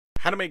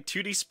How to make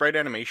 2D sprite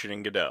animation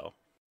in Godot.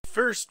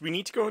 First, we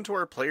need to go into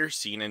our player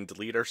scene and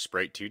delete our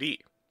sprite 2D.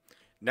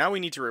 Now we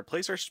need to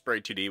replace our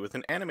sprite 2D with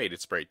an animated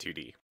sprite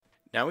 2D.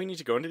 Now we need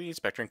to go into the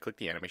inspector and click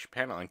the animation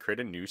panel and create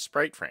a new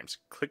sprite frames.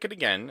 Click it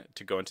again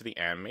to go into the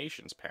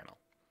animations panel.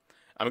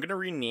 I'm going to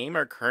rename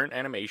our current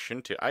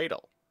animation to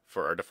idle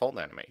for our default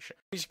animation.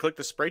 We need to click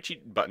the sprite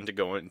sheet button to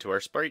go into our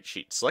sprite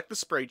sheet. Select the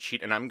sprite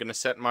sheet and I'm going to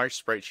set my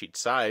sprite sheet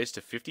size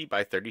to 50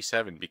 by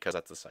 37 because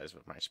that's the size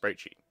of my sprite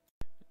sheet.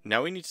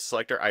 Now we need to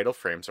select our idle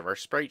frames of our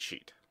sprite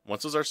sheet.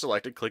 Once those are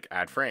selected, click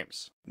Add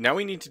Frames. Now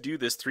we need to do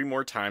this 3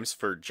 more times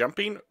for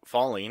jumping,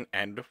 falling,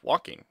 and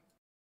walking.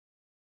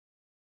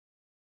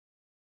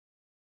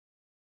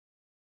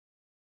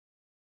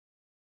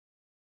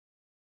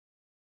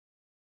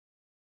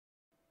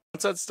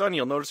 Once that's done,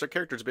 you'll notice our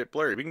character is a bit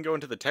blurry. We can go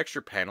into the texture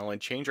panel and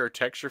change our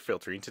texture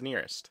filtering to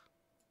nearest.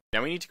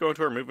 Now we need to go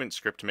into our movement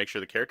script to make sure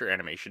the character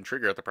animation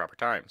trigger at the proper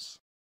times.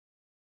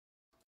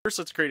 First,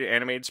 let's create an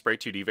animated sprite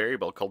 2D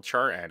variable called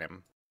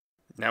charAnim.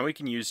 Now we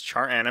can use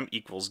charAnim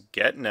equals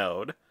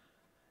getNode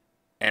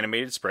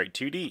animated sprite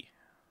 2D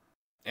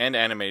and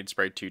animated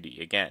sprite 2D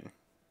again.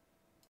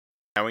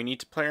 Now we need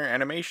to play our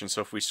animation,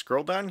 so if we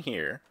scroll down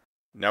here,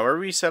 now where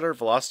we set our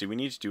velocity, we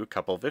need to do a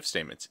couple of if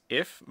statements.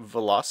 If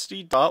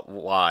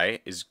velocity.y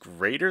is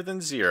greater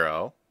than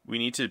 0, we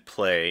need to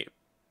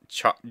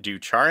do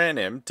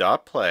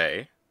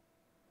charAnim.play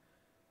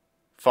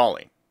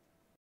falling.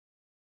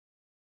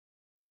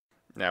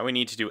 Now we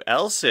need to do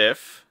else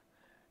if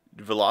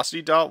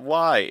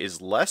velocity.y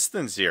is less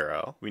than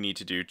 0, we need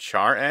to do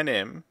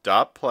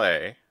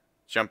charAnim.play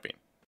jumping.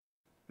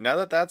 Now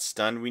that that's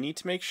done, we need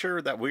to make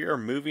sure that we are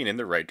moving in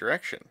the right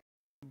direction.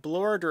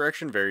 Below our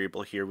direction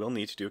variable here, we'll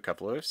need to do a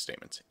couple of if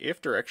statements.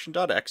 If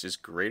direction.x is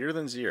greater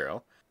than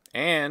 0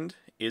 and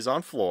is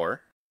on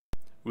floor,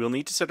 we'll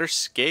need to set our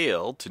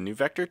scale to new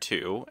vector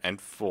 2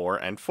 and 4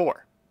 and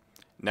 4.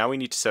 Now we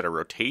need to set our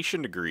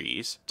rotation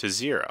degrees to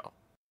 0.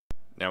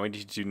 Now we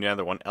need to do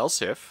another one,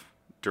 else if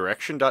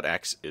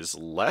direction.x is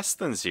less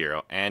than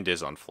 0 and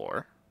is on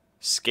floor,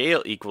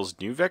 scale equals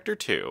new vector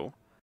 2,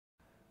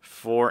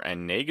 4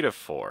 and negative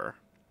 4,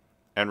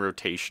 and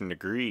rotation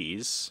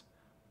degrees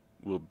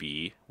will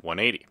be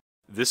 180.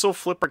 This will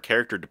flip our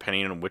character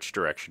depending on which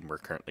direction we're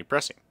currently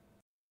pressing.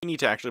 We need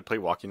to actually play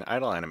walking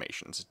idle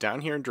animations.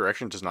 Down here in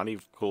direction does not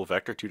equal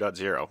vector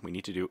 2.0. We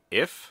need to do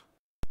if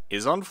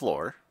is on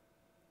floor,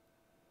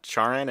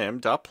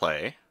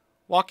 charAnim.play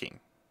walking.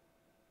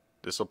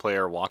 This will play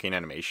our walking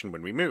animation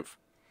when we move.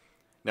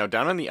 Now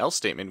down in the else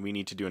statement, we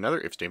need to do another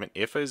if statement.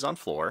 If is on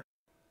floor,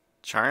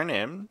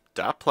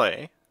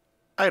 charAnim.play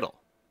idle.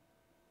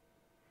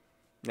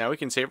 Now we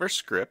can save our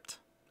script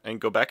and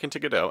go back into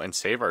Godot and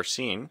save our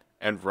scene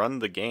and run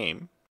the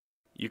game.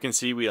 You can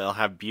see we'll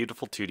have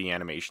beautiful 2D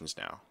animations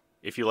now.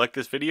 If you like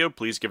this video,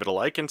 please give it a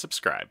like and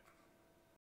subscribe.